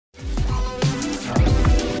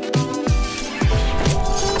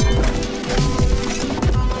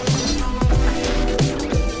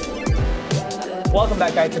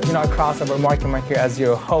back, guys, to Pinoy Crossover. Mark here as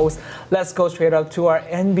your host. Let's go straight up to our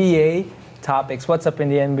NBA topics. What's up in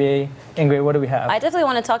the NBA? Ingrid, what do we have? I definitely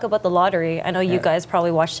want to talk about the lottery. I know you guys probably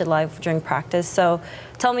watched it live during practice, so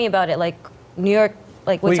tell me about it. Like New York,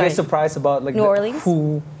 like were you guys surprised about like New Orleans?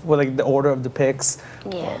 Like the order of the picks?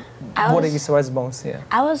 Yeah. What are you surprised most? Yeah.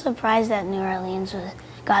 I was surprised that New Orleans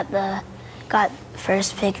got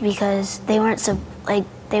first pick because they weren't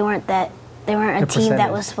they weren't a team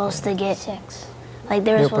that was supposed to get 6. Like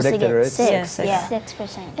they were supposed to get 6. Yeah,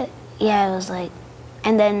 6%. Yeah, it was like,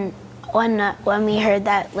 and then when we heard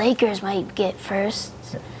that Lakers might get first,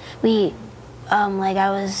 we like I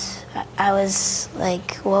was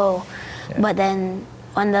like, whoa. But then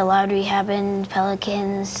when the lottery happened,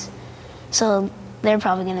 Pelicans, so they're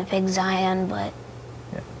probably gonna pick Zion, but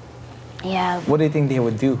yeah. What do you think they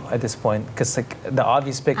would do at this point? Because like the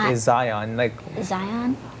obvious pick is Zion. Like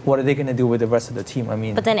Zion. What are they gonna do with the rest of the team? I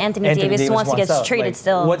mean, but then Anthony Davis wants to get traded like,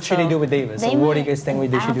 still. What should they do with Davis? So what do you guys think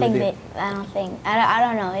they should do with Davis? I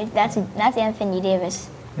don't know. That's Anthony Davis.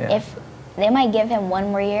 Yeah. If they might give him 1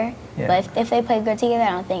 more year, yeah. but if they play good together, I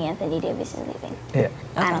don't think Anthony Davis is leaving. Yeah.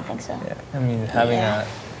 I don't think so. Yeah. I mean, having a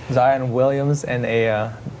Zion Williams and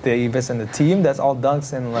a Davis in the team, that's all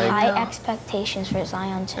dunks and like high expectations for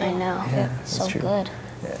Zion too. I know. Yeah, so true. good.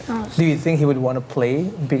 Yeah. Do you think he would want to play?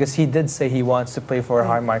 Because he did say he wants to play for a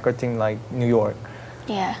high market team like New York.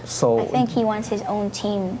 Yeah. So I think he wants his own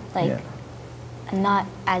team, like not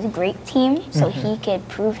as great team, so he could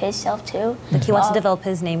prove himself too. Like he wants to develop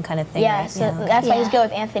his name, kind of thing. Yeah, right? so that's why he's good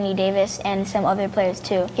with Anthony Davis and some other players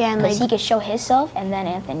too. Yeah, and because like he could show himself, and then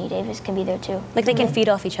Anthony Davis can be there too. Like they can feed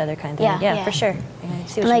off each other, kind of thing. Yeah. For sure. Yeah, I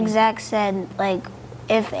see what like you mean. Zach said, like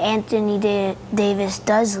if Anthony Davis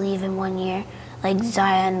does leave in 1 year, like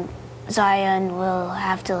Zion will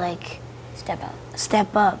have to like step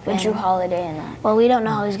up. With Drew Holiday and that. Well, we don't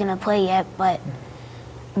know how he's gonna play yet, but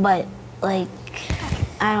like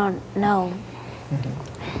I don't know.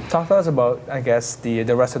 Talk to us about, I guess, the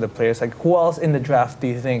rest of the players. Like, who else in the draft do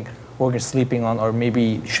you think we're sleeping on, or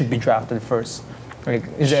maybe should be drafted first? Like,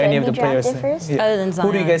 is there any of the players other than Zion?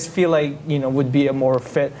 Who do you guys feel like would be a more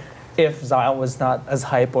fit if Zion was not as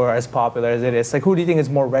hype or as popular as it is? Like, who do you think is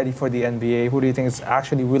more ready for the NBA? Who do you think is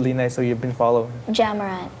actually really nice? So you've been following? Ja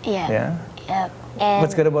Morant. Yeah. Yeah. Yep. And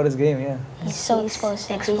what's good about his game? Yeah. He's so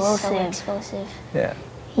explosive. He's so explosive. Yeah.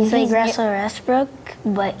 He's like Russell Westbrook,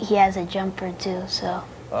 but he has a jumper too. So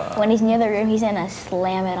when he's near the rim, he's gonna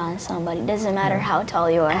slam it on somebody. Doesn't matter how tall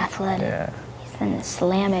you are. athletic. Yeah. He's gonna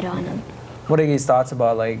slam it on him. What are your thoughts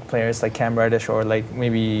about like players like Cam Reddish or like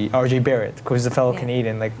maybe RJ Barrett, who's a fellow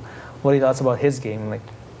Canadian? Like, what are your thoughts about his game? Like,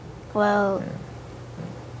 well,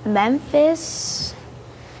 Memphis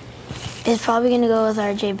is probably gonna go with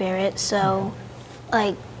RJ Barrett. So,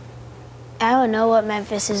 like, I don't know what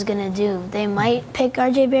Memphis is gonna do. They might pick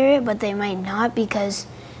RJ Barrett, but they might not because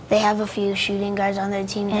they have a few shooting guards on their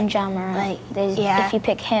team. And Ja Morant. If you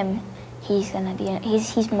pick him, he's gonna be.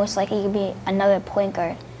 He's most likely to be another point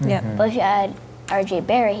guard. Yeah. But if you add RJ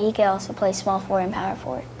Barrett, he could also play small forward and power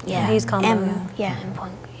forward. Yeah, he's combo. And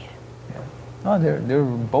point. oh, they're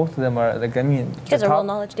both of them are like, I mean, You guys are well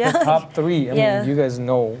knowledge. the top 3. I mean, you guys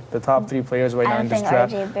know the top 3 players right now in this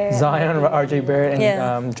draft. Zion, RJ Barrett,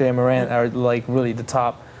 and Ja Morant are like really the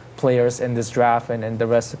top players in this draft, and the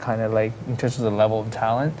rest are kind of like in terms of the level of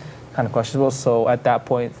talent, kind of questionable. So at that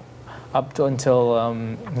point, up to until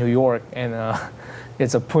New York, and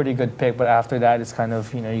it's a pretty good pick. But after that, it's kind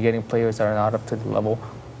of you're getting players that are not up to the level.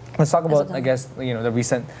 Let's talk about I guess the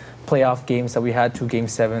recent playoff games that we had. 2 Game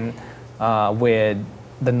 7. With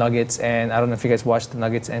the Nuggets, and I don't know if you guys watched the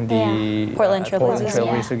Nuggets and the Portland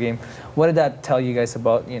Trailblazer game. What did that tell you guys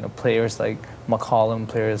about players like McCollum,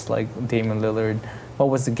 players like Damian Lillard? What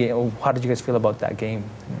was the game? How did you guys feel about that game?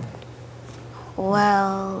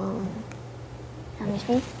 Well, Let me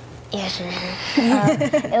speak. yeah, sure.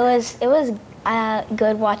 It was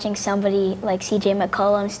good watching somebody like CJ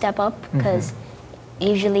McCollum step up because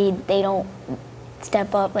usually they don't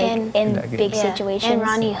step up like in big situations. And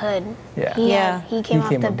Ronnie Hood. He came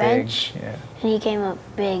off the bench and he came up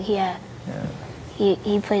big.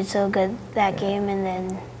 He played so good that game, and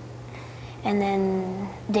then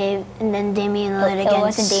Damian Lillard against. It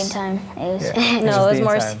wasn't Dame time. It was no, it was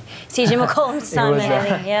more CJ McCollum's time. I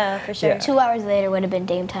think. Yeah, for sure. 2 hours later would have been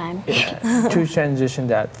Dame time. To transition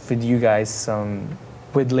that with you guys,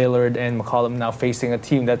 with Lillard and McCollum now facing a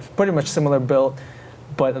team that's pretty much similar built,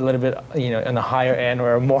 but a little bit, on the higher end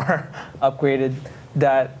or more upgraded.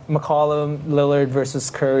 That McCollum, Lillard versus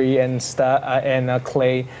Curry and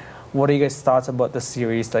Clay. What are you guys' thoughts about the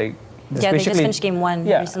series? Like, they just finished Game 1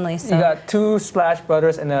 recently. So. You got 2 Splash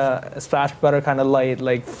Brothers and a Splash Brother kind of light,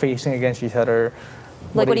 like facing against each other.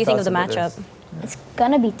 Like, what do you think of the matchup? It's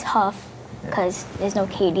gonna be tough because there's no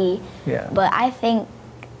KD. Yeah. But I think,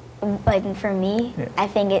 like for me, I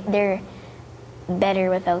think they're better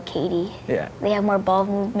without KD. Yeah. They have more ball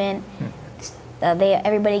movement.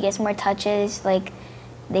 Everybody gets more touches. Like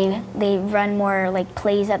they run more like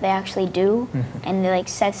plays that they actually do, and they like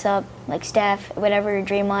sets up like Steph, whatever,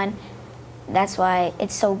 Draymond. That's why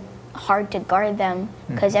it's so hard to guard them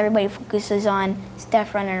because everybody focuses on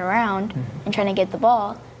Steph running around and trying to get the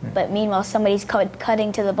ball. But meanwhile, somebody's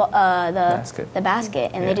cutting to the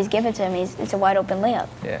basket, and they just give it to him. It's a wide open layup.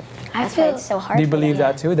 Yeah. That's why it's so hard. Do you believe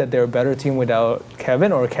that too? That they're a better team without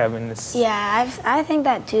Kevin, or Kevin is? Yeah, I think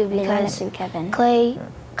that too because Kevin.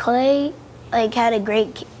 Clay like had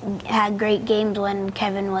great games when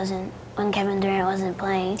Kevin Durant wasn't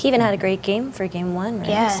playing. He even had a great game for game 1, right?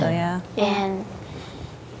 Yeah. So And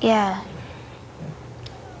yeah.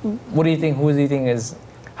 What do you think? Who do you think is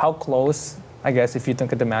how close? I guess if you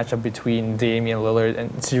think of the matchup between Damian Lillard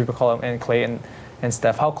and CJ McCollum and Clay and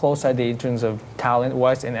Steph, how close are they in terms of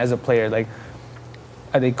talent-wise and as a player? Like,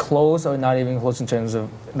 are they close or not even close in terms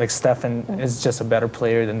of like Stephen is just a better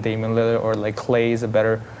player than Damian Lillard, or like Clay is a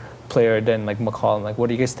better player than like McCollum? Like, what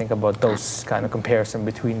do you guys think about those kind of comparison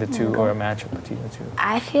between the two, or a matchup between the two?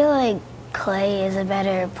 I feel like Clay is a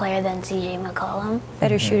better player than CJ McCollum.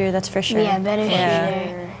 better shooter, that's for sure. Yeah, better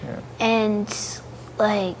shooter. And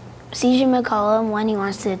like CJ McCollum, when he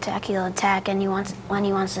wants to attack, he'll attack, and when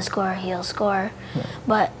he wants to score, he'll score.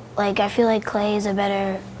 But like I feel like Clay is a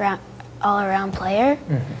better all-around player.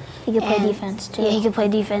 He could play defense too. Yeah, he could play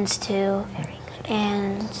defense too. Very good.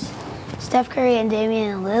 And Steph Curry and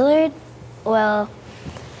Damian Lillard, well,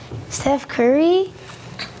 Steph Curry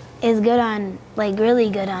is good on, like really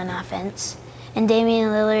good on offense, and Damian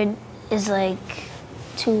Lillard is like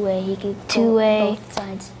two-way. He could two-way. both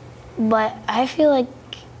sides. But I feel like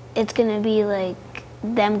it's gonna be like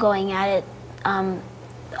them going at it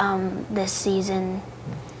this season,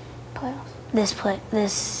 this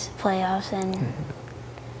playoffs, and.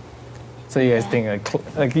 So you guys think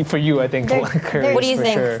like for you, I think Curry. What do you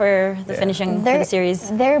think sure. for the finishing for the series?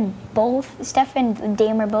 They're both, Steph and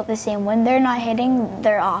Dame are both the same. When they're not hitting,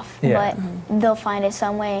 they're off. Yeah. But they'll find it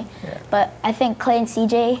some way. Yeah. But I think Clay and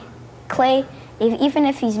CJ, Clay, even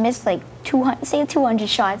if he's missed like 200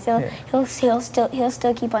 shots, he'll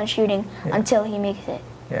still keep on shooting until he makes it.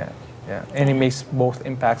 Yeah. Yeah, and he makes both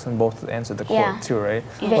impacts on both ends of the court too, right?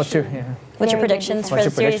 Yeah. What's your predictions for the series? What's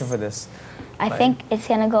your prediction for this? I think it's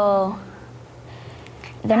gonna go.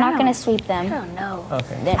 They're not gonna sweep them. I don't know.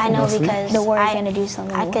 Okay. I know because the Warriors gonna do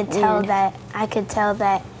something. I could tell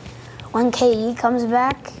that when KD comes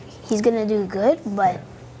back, he's gonna do good, but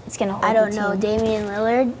it's gonna hold I don't the know. team. Damian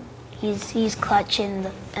Lillard, he's clutch in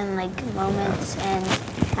like moments, and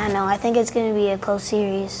I don't know. I think it's gonna be a close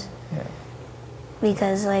series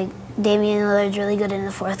because like Damian Lillard's really good in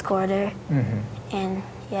the fourth quarter, and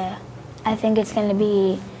I think it's gonna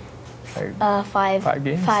be five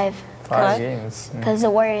games. Five games. Because the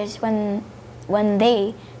Warriors, when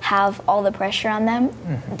they have all the pressure on them,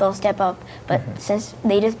 they'll step up. But since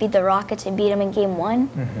they just beat the Rockets and beat them in game 1,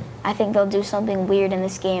 I think they'll do something weird in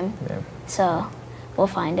this game. Yeah. So we'll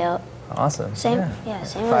find out. Awesome. same with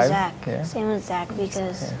Zach. Yeah. Same with Zach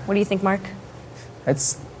because What do you think, Mark?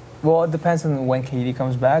 It depends on when KD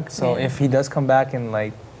comes back. So if he does come back in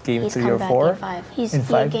like game 3 or 4, he's in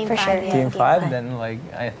 5 game for 5. sure. Yeah, game 5, then like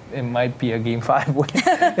it might be a game 5 win.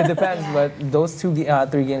 It depends, but those 3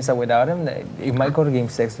 games that without him, it might go to game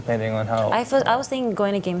 6 depending on how. I was thinking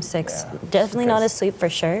going to game 6. Yeah. Definitely not a sweep for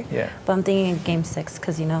sure. Yeah. But I'm thinking game 6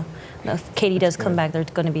 because if KD does come back, they're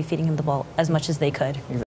going to be feeding him the ball as much as they could.